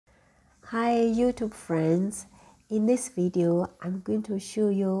Hi YouTube friends, in this video I'm going to show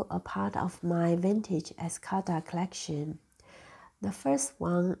you a part of my vintage Escada collection. The first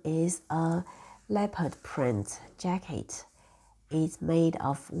one is a leopard print jacket. It's made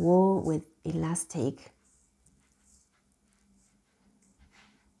of wool with elastic.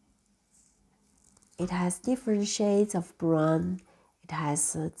 It has different shades of brown. It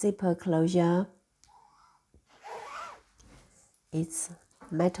has a zipper closure. It's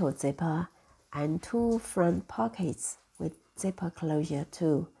metal zipper and two front pockets with zipper closure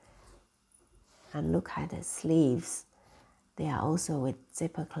too. And look at the sleeves. They are also with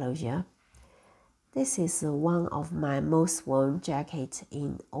zipper closure. This is one of my most worn jackets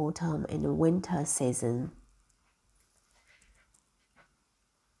in autumn and winter season.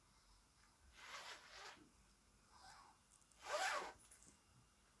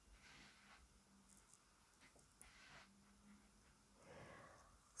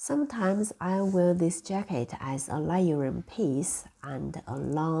 Sometimes I wear this jacket as a layering piece and a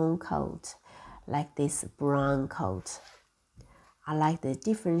long coat, like this brown coat. I like the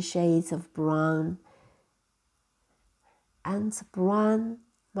different shades of brown, and brown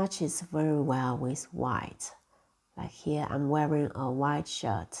matches very well with white. Like here I'm wearing a white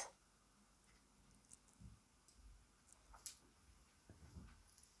shirt.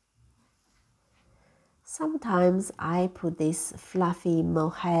 Sometimes I put this fluffy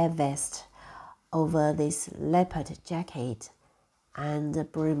mohair vest over this leopard jacket and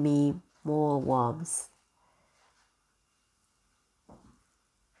bring me more warmth.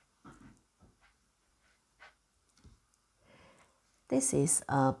 This is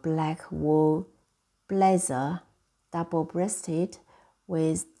a black wool blazer, double-breasted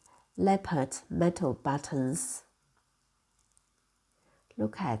with leopard metal buttons.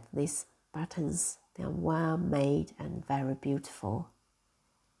 Look at these buttons. They are well made and very beautiful.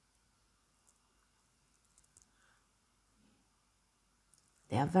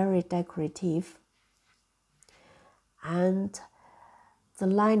 They are very decorative. And the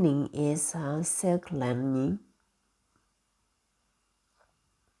lining is silk lining.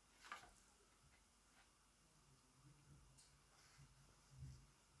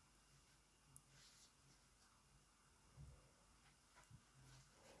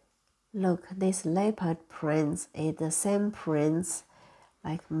 Look, this leopard print is the same print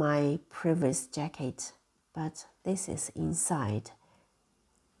like my previous jacket, but this is inside.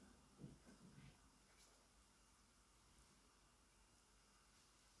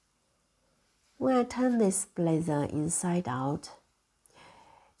 When I turn this blazer inside out,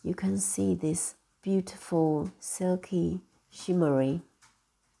 you can see this beautiful silky shimmery.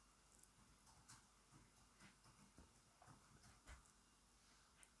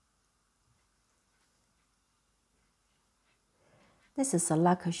 This is a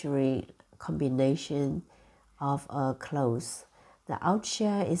luxury combination of clothes. The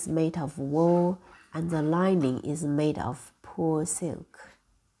outshirt is made of wool and the lining is made of pure silk.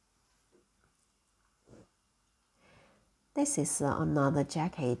 This is another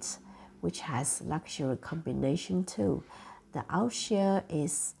jacket which has luxury combination too. The outshirt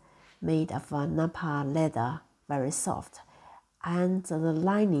is made of Napa leather, very soft, and the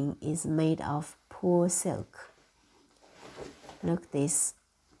lining is made of pure silk. Look, this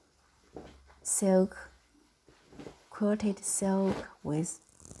silk, quilted silk with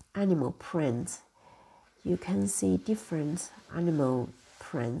animal print. You can see different animal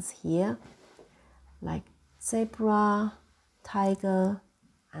prints here, like zebra, tiger,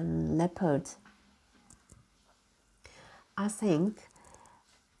 and leopard. I think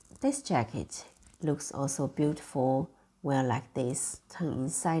this jacket looks also beautiful, wear like this, turn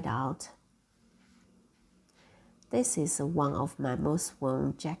inside out. This is one of my most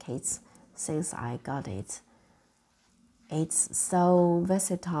worn jackets since I got it. It's so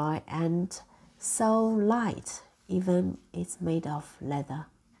versatile and so light, even it's made of leather.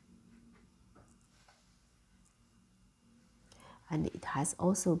 And it has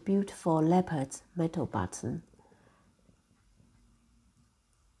also beautiful leopard metal button.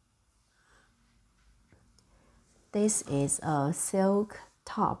 This is a silk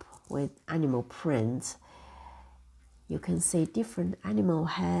top with animal print. You can see different animal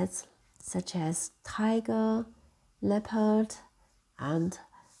heads such as tiger, leopard, and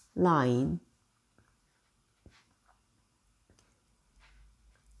lion.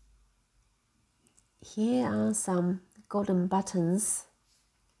 Here are some golden buttons.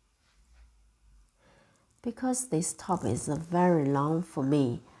 Because this top is very long for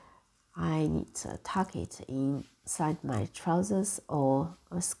me, I need to tuck it inside my trousers or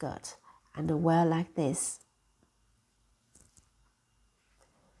a skirt and wear like this.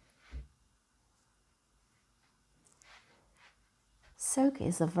 Silk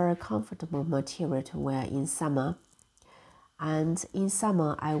is a very comfortable material to wear in summer. And in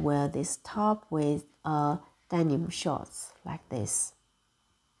summer, I wear this top with denim shorts like this.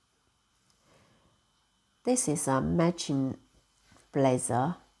 This is a matching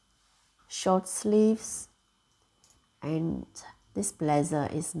blazer, short sleeves, and this blazer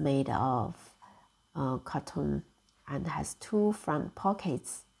is made of cotton and has 2 front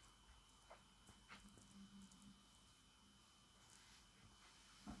pockets.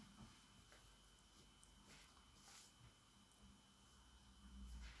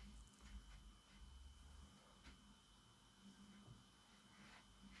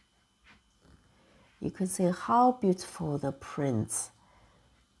 You can see how beautiful the print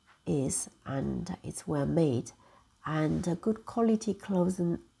is, and it's well made. And good quality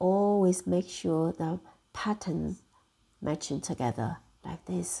clothing always make sure the patterns matching together like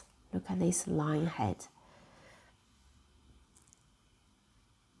this. Look at this lion head.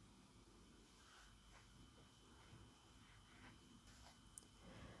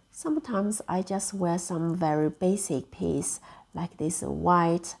 Sometimes I just wear some very basic piece like this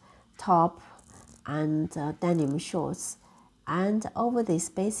white top and denim shorts, and over this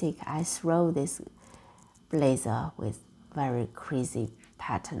basic I throw this blazer with very crazy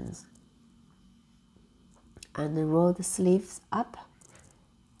patterns and roll the sleeves up.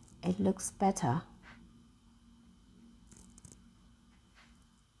 It looks better.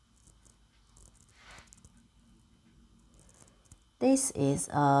 This is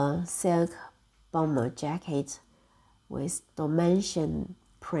a silk bomber jacket with dimension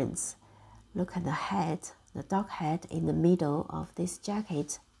prints. Look at the head, the dog head in the middle of this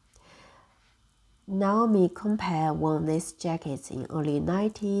jacket. Naomi Compare wore this jacket in early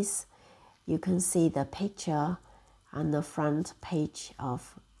 90s. You can see the picture on the front page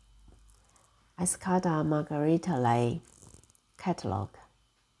of Escada Margaretha catalog.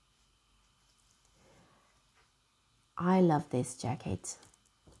 I love this jacket.